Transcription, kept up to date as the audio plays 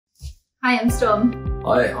Hi, I'm Storm.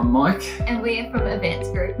 Hi, I'm Mike. And we are from Advance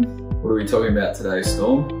Group. What are we talking about today,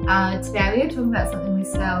 Storm? Today we are talking about something we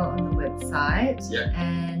sell on the website. Yeah.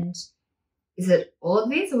 And is it all of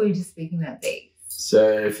these, or are we just speaking about these?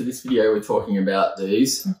 So for this video, we're talking about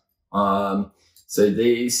these. So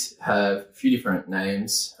these have a few different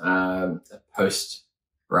names, a post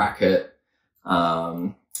bracket,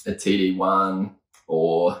 a TD1,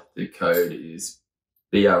 or the code is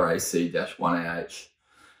BRAC-1AH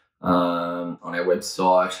on our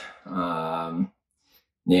website. Now,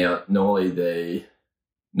 normally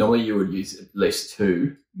you would use at least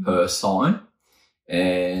two per sign.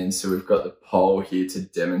 And so we've got the pole here to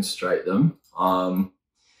demonstrate them. I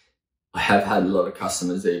have had a lot of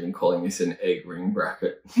customers even calling this an egg ring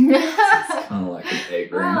bracket. It's kind of like an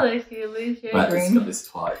egg ring. Oh, if you lose your but ring. It's got this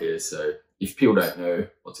tie here, so if people don't know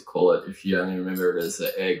what to call it, if you only remember it as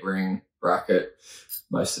the egg ring bracket,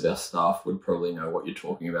 most of our staff would probably know what you're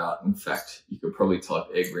talking about. In fact, you could probably type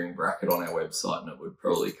egg ring bracket on our website and it would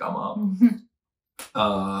probably come up.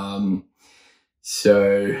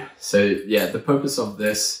 So yeah, the purpose of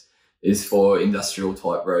this is for industrial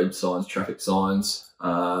type road signs, traffic signs,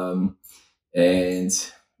 and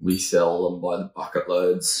we sell them by the bucket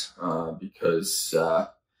loads because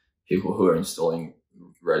people who are installing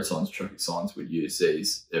road signs, traffic signs would use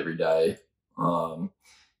these every day.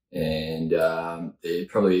 They're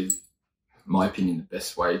probably, in my opinion, the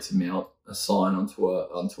best way to mount a sign onto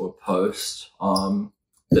a post.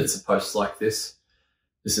 That's a post like this.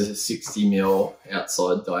 This is a 60mm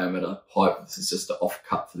outside diameter pipe. This is just an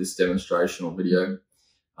offcut for this demonstrational video.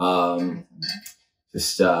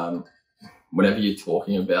 Whenever you're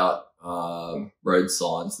talking about road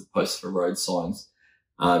signs, the posts for road signs,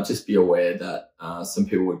 just be aware that some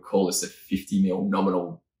people would call this a 50mm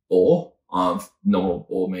nominal bore. Nominal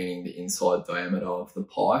bore meaning the inside diameter of the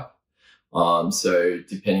pipe. So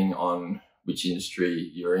depending on which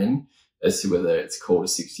industry you're in, as to whether it's called a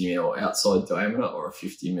 60mm outside diameter or a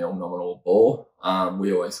 50mm nominal bore,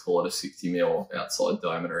 we always call it a 60mm outside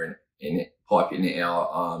diameter in pipe in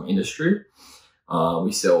our industry.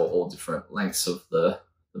 We sell all different lengths of the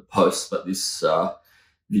posts, but this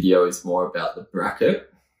video is more about the bracket.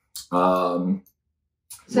 So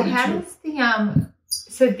how does the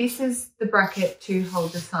so this is the bracket to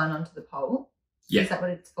hold the sign onto the pole? Yeah. Is that what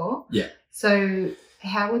it's for? Yeah. So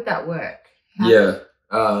how would that work?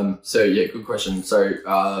 So yeah, good question.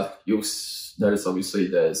 So you'll notice obviously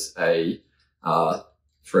there's a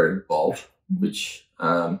threaded bolt, which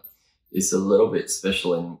is a little bit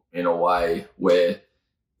special in a way where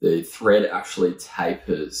the thread actually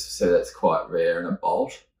tapers. So that's quite rare in a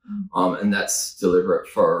bolt. And that's deliberate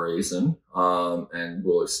for a reason. And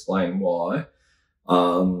we'll explain why.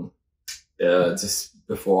 Just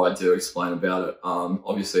before I do explain about it,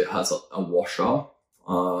 obviously it has a washer.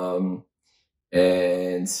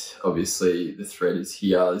 And obviously the thread is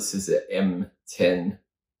here. This is an M10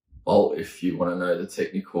 bolt, if you want to know the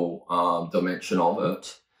technical dimension of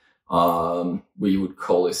it. We would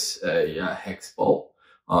call this a hex bolt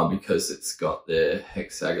because it's got the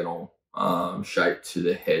hexagonal shape to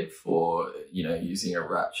the head for, using a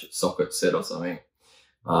ratchet socket set or something.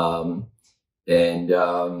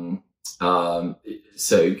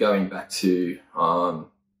 So going back to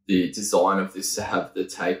the design of this to have the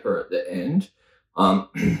taper at the end,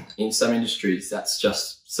 in some industries that's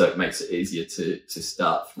just so it makes it easier to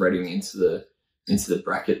start threading into the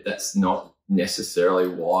bracket. That's not necessarily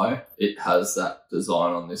why it has that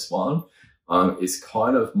design on this one. It's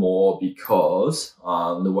kind of more because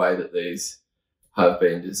the way that these have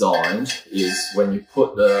been designed is when you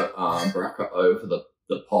put the bracket over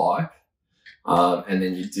the pipe and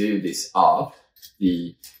then you do this up,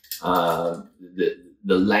 the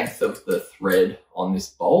length of the thread on this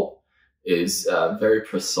bolt is very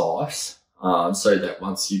precise, so that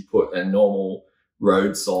once you put a normal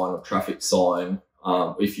road sign or traffic sign,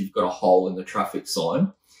 if you've got a hole in the traffic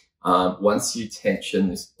sign, once you tension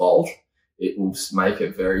this bolt, it will make a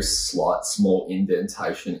very slight small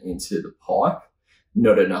indentation into the pipe,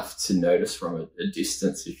 not enough to notice from a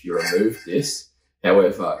distance if you remove this.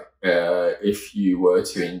 However, if you were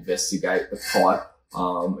to investigate the pipe,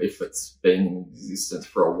 if it's been in existence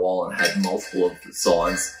for a while and had multiple of the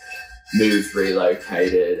signs moved,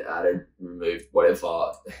 relocated, added, removed,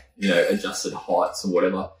 whatever, adjusted heights or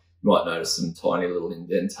whatever, you might notice some tiny little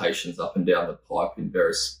indentations up and down the pipe in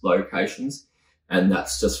various locations. And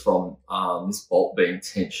that's just from this bolt being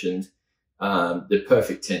tensioned. The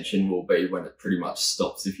perfect tension will be when it pretty much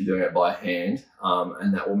stops if you're doing it by hand.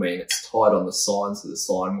 And that will mean it's tight on the sign so the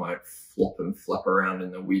sign won't flop and flap around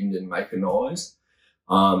in the wind and make a noise.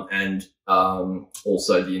 And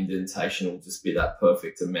also the indentation will just be that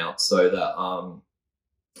perfect amount so that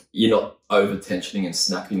you're not over tensioning and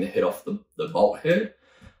snapping the head off the bolt head.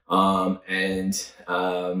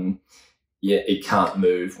 Yeah, it can't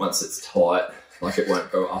move once it's tight. Like, it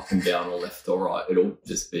won't go up and down or left or right. It'll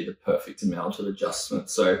just be the perfect amount of adjustment.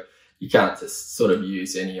 So you can't just sort of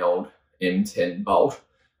use any old M10 bolt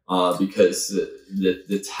because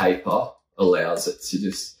the taper allows it to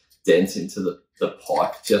just dent into the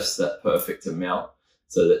pipe just that perfect amount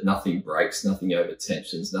so that nothing breaks, nothing over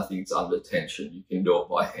tensions, nothing's under tension. You can do it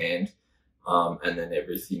by hand, and then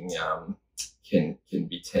everything can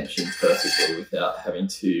be tensioned perfectly without having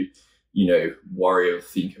to, you know, worry or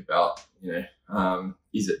think about, you know,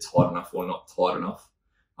 is it tight enough or not tight enough?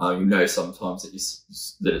 You know, sometimes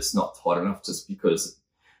that it's not tight enough just because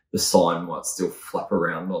the sign might still flap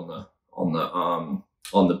around on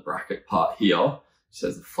the bracket part here. So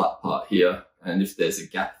there's a flat part here, and if there's a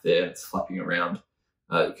gap there and it's flapping around,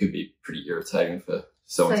 it could be pretty irritating for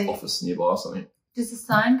someone's office nearby or something. Does the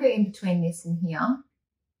sign go in between this and here?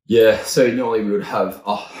 Yeah, so normally we would have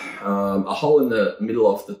a hole in the middle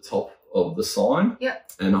of the top of the sign,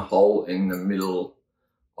 yep, and a hole in the middle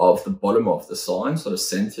of the bottom of the sign, sort of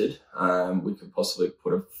centered. We could possibly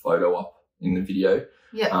put a photo up in the video.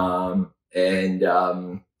 Yeah.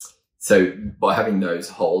 So by having those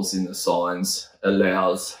holes in the signs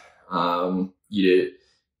allows you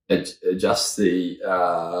to adjust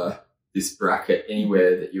this bracket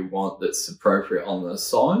anywhere that you want that's appropriate on the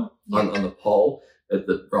sign, on the pole at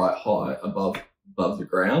the right height above the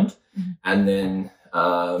ground. Mm-hmm. And then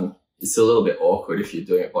it's a little bit awkward if you're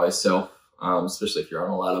doing it by yourself, especially if you're on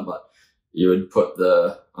a ladder, but you would put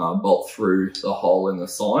the bolt through the hole in the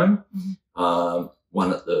sign, mm-hmm.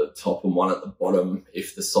 One at the top and one at the bottom.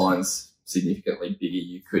 If the sign's significantly bigger,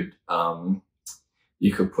 you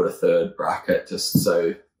could put a third bracket just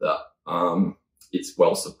so that it's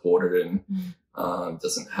well supported and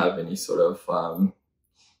doesn't have any sort of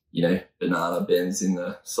you know, banana bends in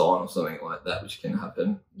the sign or something like that, which can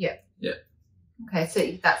happen. Yeah. Yeah. Okay,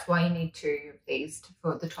 so that's why you need two of these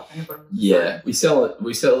for the top and the bottom of the sign.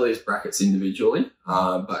 We sell these brackets individually,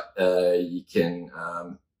 but you can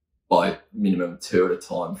buy minimum 2 at a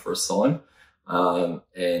time for a sign.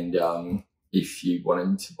 If you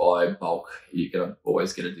wanted to buy bulk, you're going to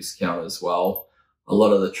always get a discount as well. A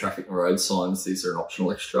lot of the traffic and road signs, these are an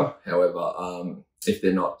optional extra. However, if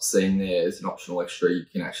they're not seen there as an optional extra, you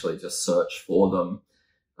can actually just search for them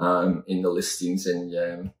in the listings, and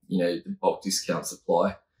you know, the bulk discounts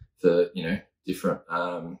apply for, you know, different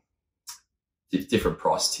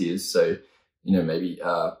price tiers. So, you know, maybe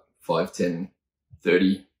 5, 10,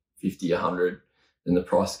 30, 50, 100, then the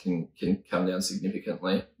price can come down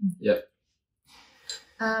significantly. Yep.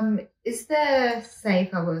 Is there, say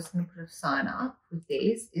if I was going to put a sign up with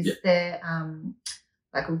these, is there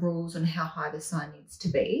like rules on how high the sign needs to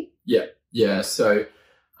be? Yeah. So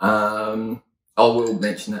I will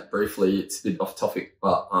mention that briefly. It's a bit off topic,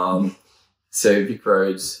 but so Vic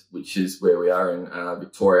Roads, which is where we are in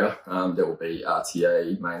Victoria, there will be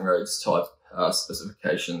RTA main roads type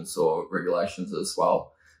specifications or regulations as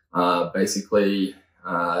well. Basically,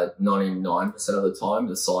 99% of the time,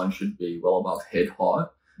 the sign should be well above head height.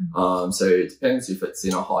 Mm-hmm. So it depends if it's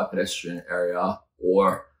in a high pedestrian area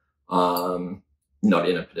or not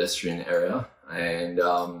in a pedestrian area. And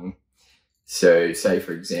so say,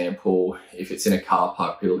 for example, if it's in a car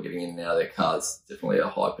park, people getting in and out of their cars, definitely a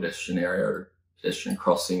high pedestrian area, or pedestrian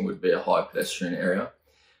crossing would be a high pedestrian area.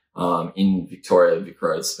 In Victoria, Vic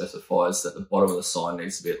Roads specifies that the bottom of the sign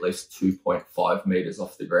needs to be at least 2.5 metres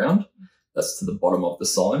off the ground. That's to the bottom of the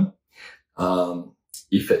sign.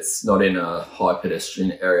 If it's not in a high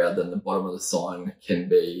pedestrian area, then the bottom of the sign can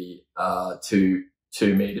be 2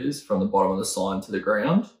 metres from the bottom of the sign to the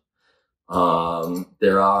ground.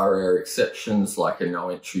 There are rare exceptions, like a no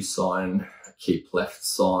entry sign, a keep left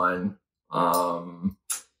sign, or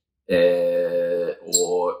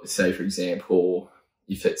say, for example,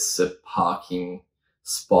 if it's a parking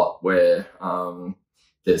spot where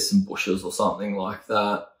there's some bushes or something like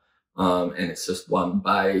that, and it's just one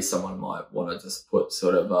bay, someone might want to just put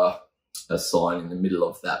sort of a sign in the middle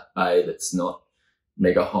of that bay that's not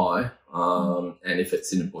mega high. And if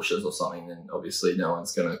it's in the bushes or something, then obviously no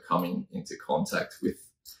one's going to come into contact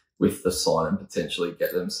with the sign and potentially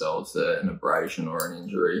get themselves an abrasion or an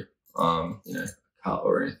injury, you know, a cut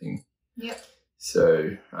or anything. Yep.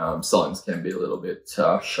 So signs can be a little bit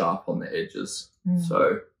sharp on the edges.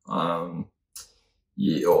 So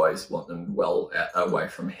you always want them well away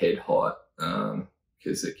from head height,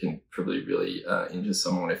 because it can probably really injure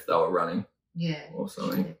someone if they were running. Yeah. Or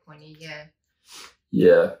something. Pointy, yeah.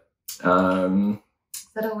 Yeah.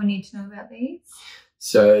 Is that all we need to know about these?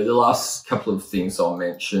 So the last couple of things I'll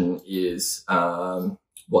mention is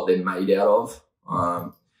what they're made out of.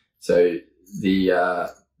 So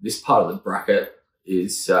this part of the bracket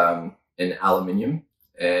is an aluminium,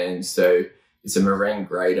 and so it's a marine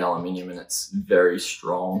grade aluminium, and it's very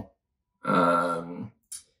strong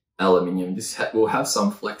aluminium. This will have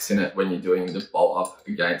some flex in it when you're doing the bolt up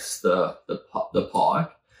against the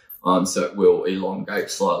pipe, so it will elongate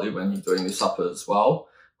slightly when you're doing this up as well.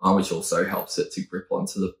 Which also helps it to grip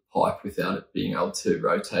onto the pipe without it being able to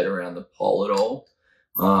rotate around the pole at all.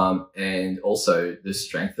 And also the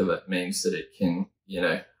strength of it means that it can,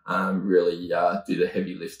 really do the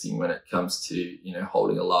heavy lifting when it comes to,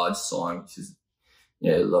 holding a large sign, which is,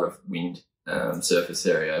 a lot of wind surface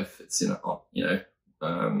area if it's in a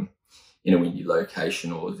windy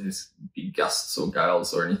location, or there's big gusts or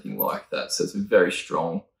gales or anything like that. So it's a very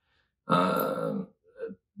strong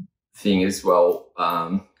thing as well.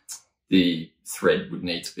 The thread would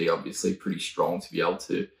need to be obviously pretty strong to be able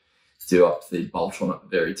to do up the bolt on it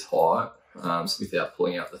very tight, so without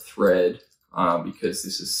pulling out the thread, because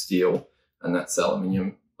this is steel and that's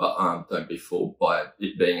aluminium. But don't be fooled by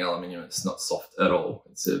it being aluminium. It's not soft at all.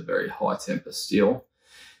 It's a very high temper steel.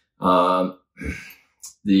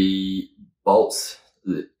 The bolts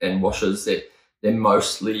and washers, they're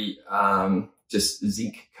mostly just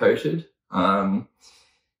zinc coated.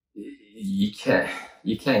 You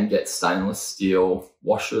can get stainless steel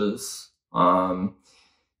washers. The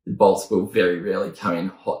bolts will very rarely come in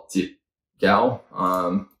hot dip gal,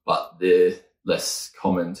 but they're less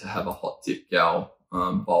common to have a hot dip gal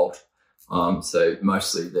bolt. So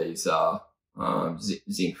mostly these are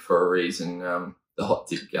zinc for a reason. The hot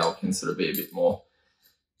dip gal can sort of be a bit more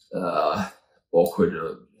awkward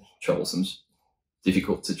or troublesome,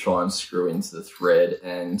 difficult to try and screw into the thread,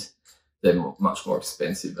 and they're much more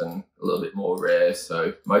expensive and a little bit more rare.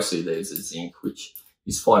 So mostly these are zinc, which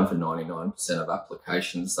is fine for 99% of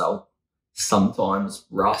applications. They'll sometimes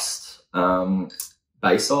rust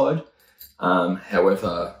bayside.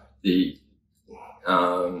 However, the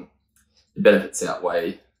benefits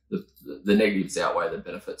outweigh the negatives outweigh the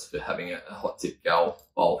benefits for having a hot tip gal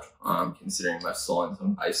bolt, considering most signs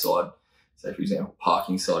on bayside. So for example,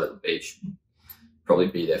 parking side at the beach probably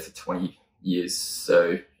be there for 20 years.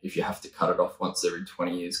 So if you have to cut it off once every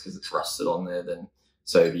 20 years because it's rusted on there, then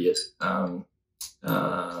so be it.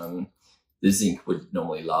 The zinc would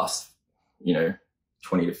normally last,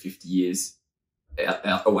 20 to 50 years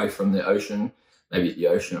out away from the ocean. Maybe at the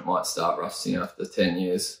ocean it might start rusting after 10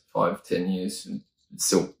 years, 5-10 years, and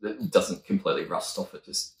it doesn't completely rust off. It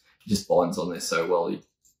just binds on there so well, you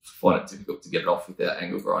find it difficult to get it off without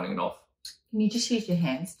angle grinding it off. Can you just use your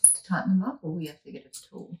hands just to tighten them up, or we have to get a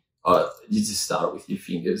tool? You just start it with your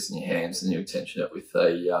fingers and your hands, and you tension it with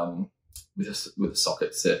a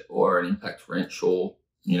socket set or an impact wrench, or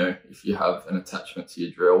if you have an attachment to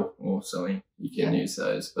your drill or something, you can use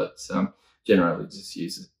those. But generally, just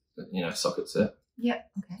use a socket set.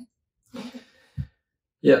 Yep. Okay.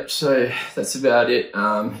 Yep. So that's about it.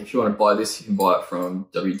 If you want to buy this, you can buy it from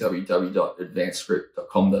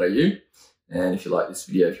www.advancedgroup.com.au. And if you like this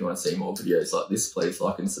video, if you want to see more videos like this, please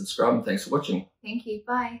like and subscribe. And thanks for watching. Thank you.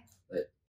 Bye.